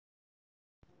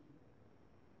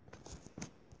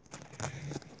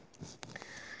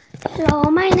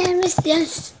Hello, my name is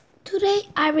Jens. Today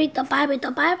I read the Bible. The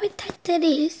Bible title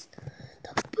is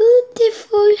The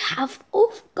Beautiful House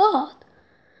of God.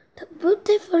 The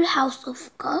Beautiful House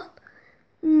of God.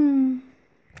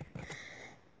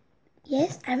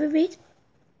 Yes, I will read.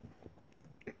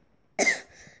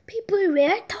 People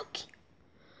were talking.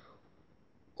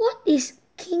 What is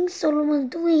King Solomon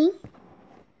doing?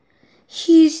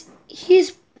 He's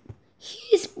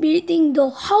building the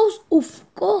house of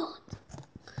God.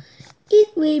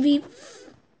 It will be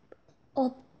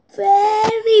a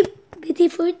very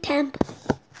beautiful temple.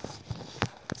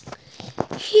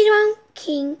 Hiram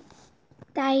King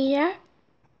David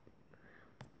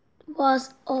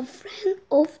was a friend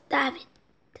of David.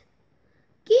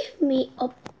 Give me a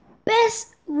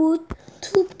best wood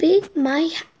to build my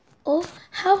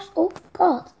house of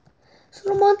God.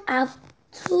 Solomon asked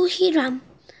to Hiram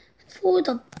for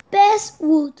the best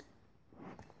wood.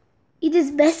 It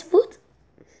is best wood?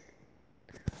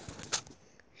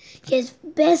 Yes,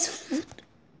 best food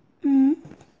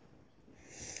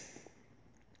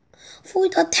for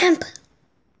the temple.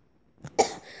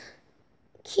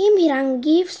 King Hiram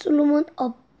gave Solomon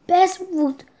a best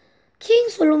wood. King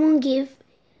Solomon gave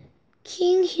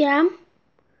King Hiram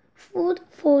food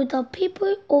for the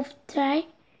people of Tyre.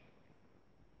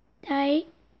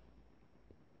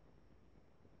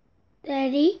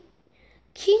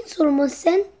 King Solomon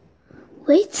sent,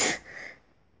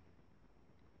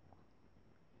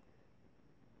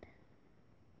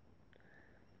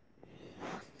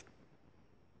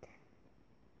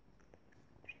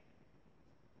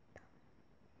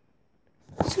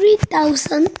 Three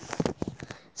thousand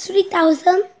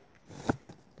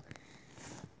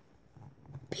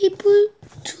people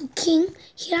to King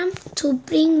Hiram to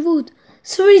bring wood.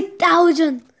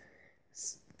 3,000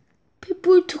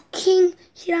 people to King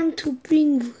Hiram to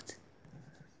bring wood.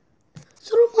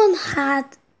 Solomon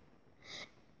had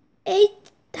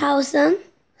 8,000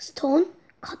 stone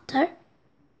cutter.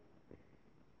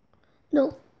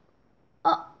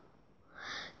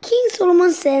 King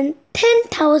Solomon sent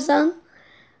 10,000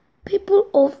 people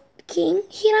of King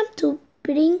Hiram to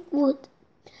bring wood.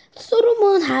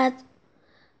 Solomon had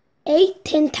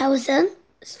 10,000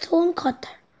 stone cutter.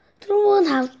 Solomon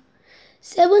had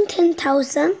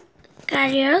 17,000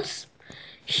 carriers.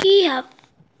 He had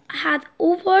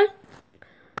over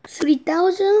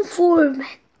 3,000 foremen.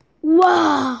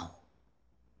 Wow!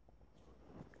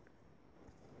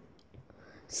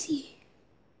 See.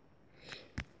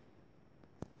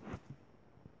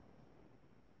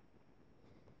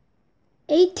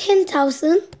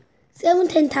 10,000,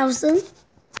 17,000,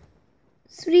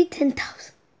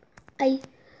 10,000.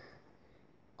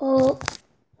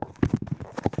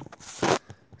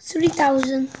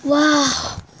 3,000.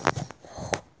 Wow.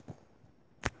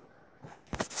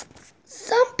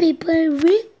 Some people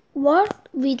worked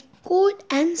with gold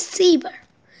and silver.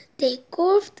 They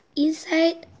carved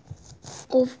inside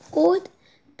of gold.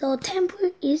 The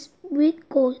temple is with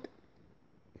gold.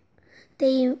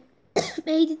 They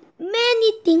made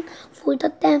many things for the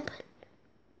temple.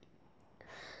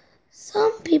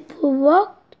 Some people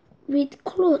worked with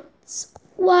clothes.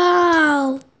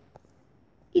 Wow!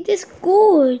 It is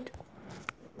gold.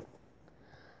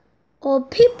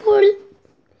 People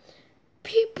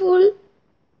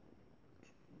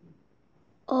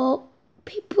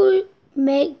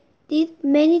did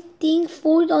many things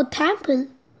for the temple.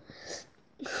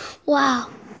 Wow!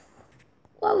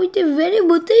 Wow, it is very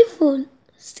beautiful.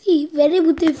 See, very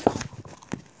beautiful.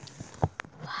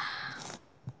 Wow.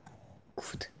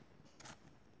 Good.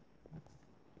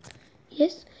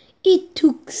 Yes, it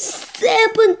took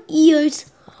 7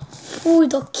 years for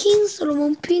the King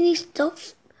Solomon finished the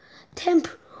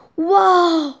temple.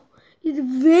 Wow, it's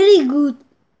very good.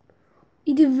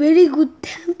 It is very good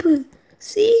temple.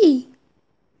 See.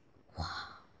 Wow.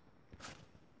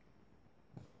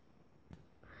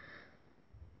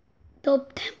 The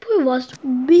temple was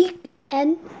big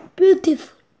and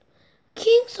beautiful.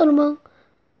 King Solomon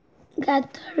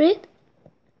gathered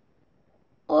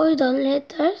all the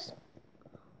letters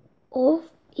of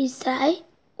Israel,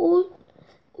 all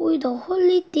the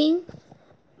holy things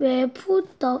were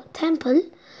put the temple.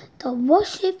 The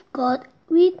worship God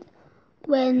with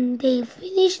when they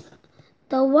finished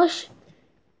the worship.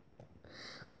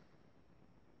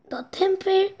 The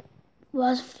temple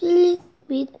was filled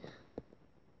with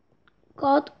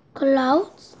God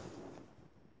clouds.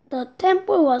 The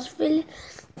temple was filled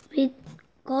with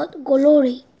God's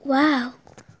glory. Wow!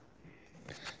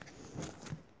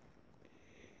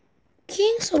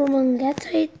 King Solomon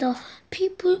gathered the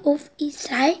people of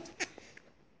Israel.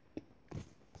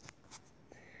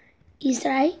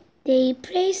 They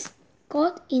praised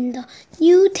God in the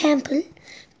new temple,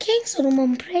 King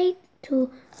Solomon prayed to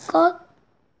God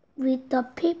with the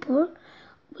people,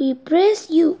 "We praise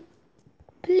you.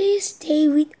 Please stay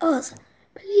with us.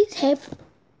 Please help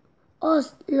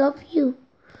us love you."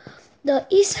 The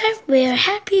Israelites were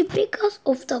happy because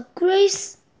of the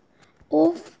grace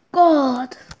of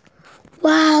God.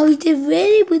 Wow, it is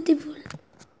very beautiful.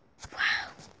 Wow.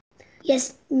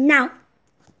 Yes, now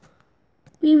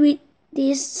we read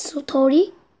this story.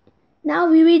 Now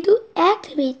we will do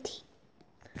activity.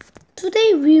 Today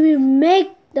we will make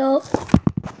the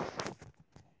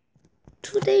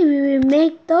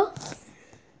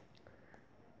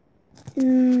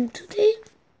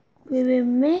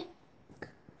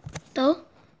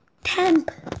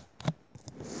temple.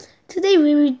 Today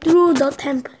we will draw the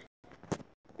temple.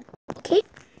 Okay?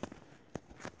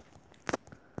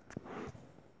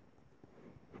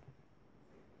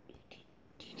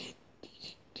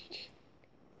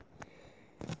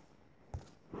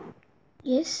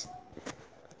 Yes.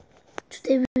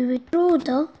 Today we will draw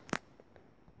the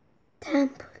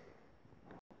temple.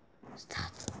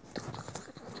 Start.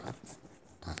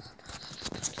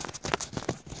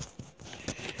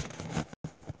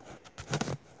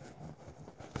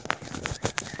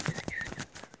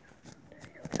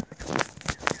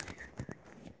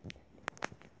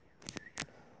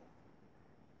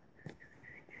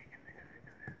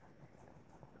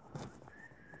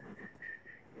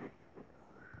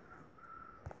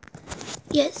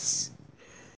 Yes.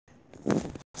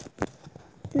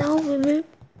 Now we will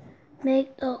make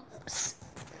a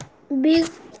big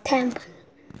temple.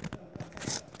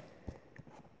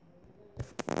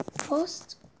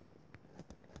 First,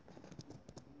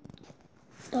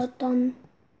 dun dun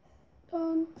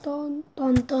dun dun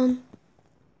dun dun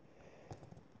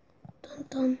dun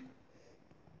dun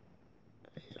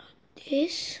like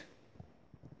this.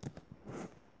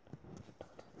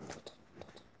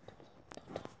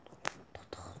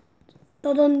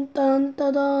 Dun dun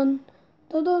dun dun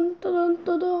dun dun dun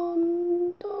dun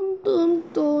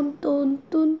dun dun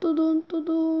dun dun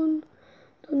dun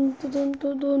dun dun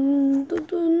dun dun dun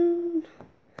dun.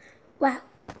 Wow.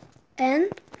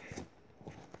 And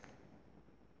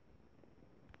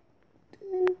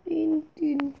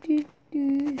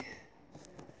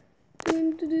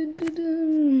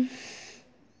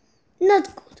not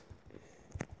good.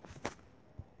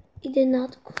 It is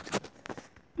not good.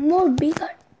 More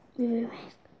bigger we will make.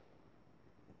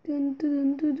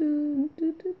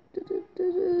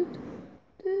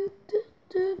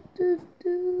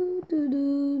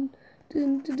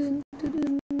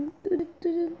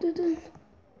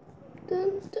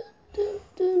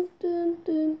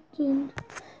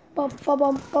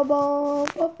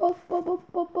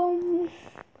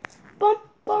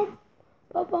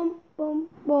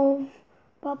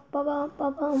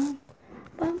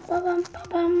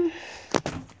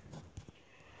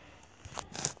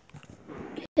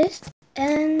 Yes,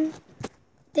 and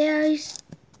there is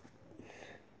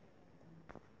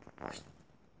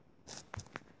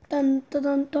dun dun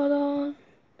dun dun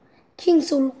King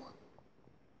Solomon.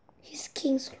 He's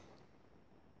King Solomon.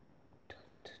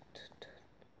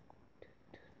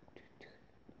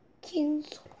 King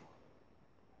Solomon.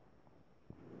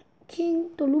 King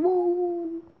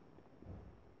Solomon.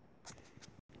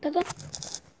 Ta-da.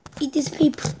 It is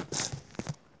paper.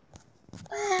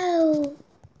 Wow.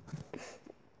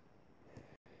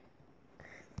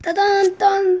 Ta-da,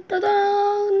 dun, ta-da.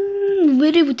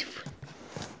 Very beautiful.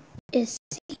 Yes.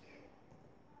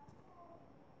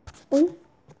 One.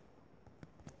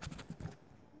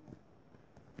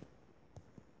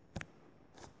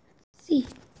 See.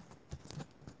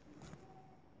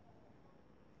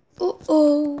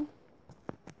 Uh-oh.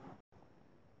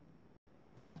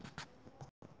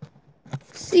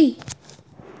 See.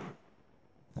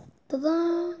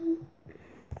 Ta-da.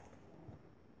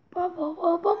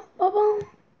 Ba-ba-ba-ba-ba-ba.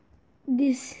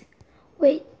 This.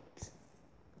 Wait.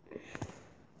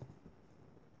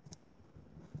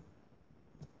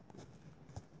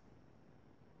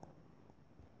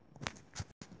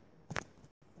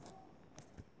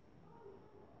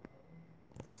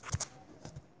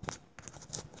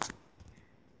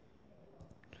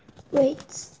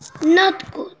 Wait.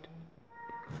 Not good.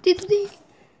 Did we?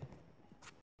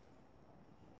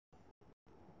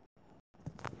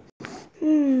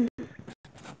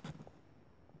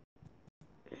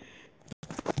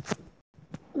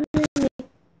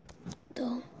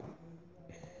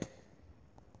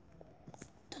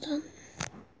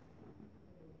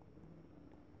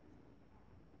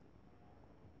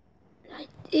 Like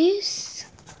this.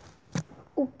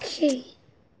 Okay.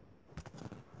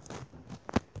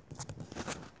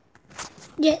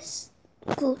 Yes.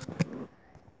 Good.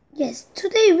 Yes,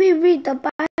 today we read the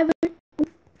Bible.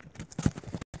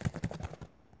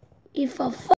 If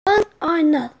for fun or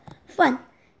not fun.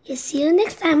 Yes, see you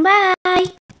next time. Bye.